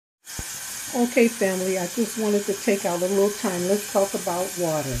Okay, family, I just wanted to take out a little time. Let's talk about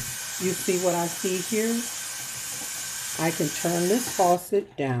water. You see what I see here? I can turn this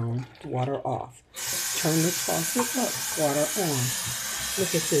faucet down, water off. Turn this faucet up, water on.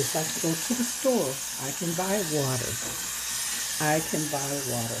 Look at this. I can go to the store. I can buy water. I can buy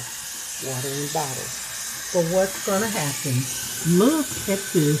water. Water in bottles. But what's going to happen? Look at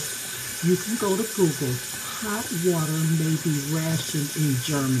this. You can go to Google. Hot water may be rationed in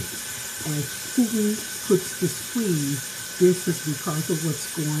Germany. As Putin puts the squeeze, this is because of what's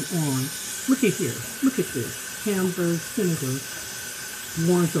going on. Look at here. Look at this. Hamburg Senator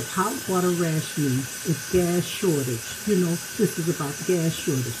warns of hot water rationing if gas shortage. You know, this is about gas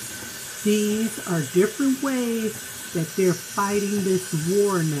shortage. These are different ways that they're fighting this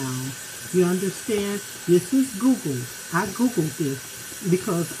war now. You understand? This is Google. I Googled this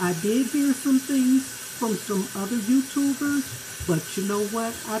because I did hear some things from some other YouTubers, but you know what?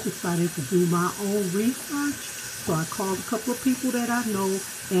 I decided to do my own research. So I called a couple of people that I know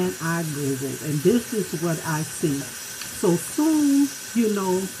and I Googled. And this is what I see. So soon, you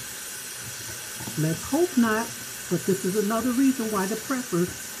know, let's hope not. But this is another reason why the preppers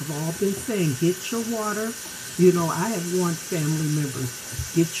have all been saying, get your water. You know, I have warned family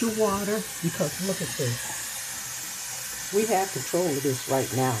members, get your water, because look at this. We have control of this right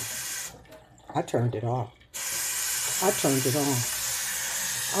now. I turned it off. I turned it on.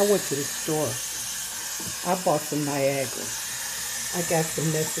 I went to the store. I bought some Niagara. I got some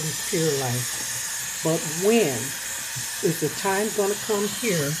Nestle's Pure Life. But when is the time going to come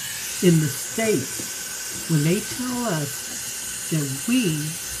here in the States when they tell us that we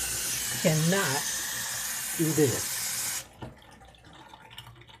cannot do this?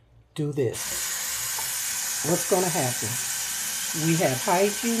 Do this. What's going to happen? We have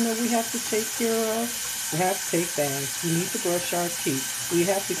hygiene that we have to take care of. We have to take baths. We need to brush our teeth. We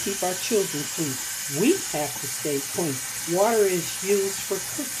have to keep our children clean. We have to stay clean. Water is used for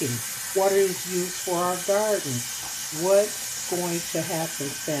cooking. Water is used for our gardens. What's going to happen,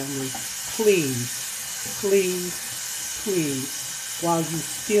 family? Please, please, please, while you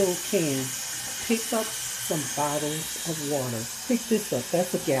still can, pick up some bottles of water. Pick this up.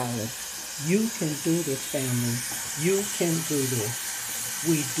 That's a gallon. You can do this, family. You can do this.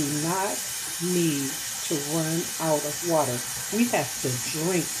 We do not need to run out of water. We have to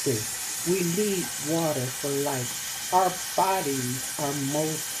drink this. We need water for life. Our bodies are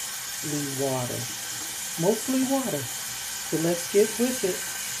mostly water. Mostly water. So let's get with it.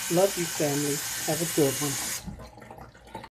 Love you, family. Have a good one.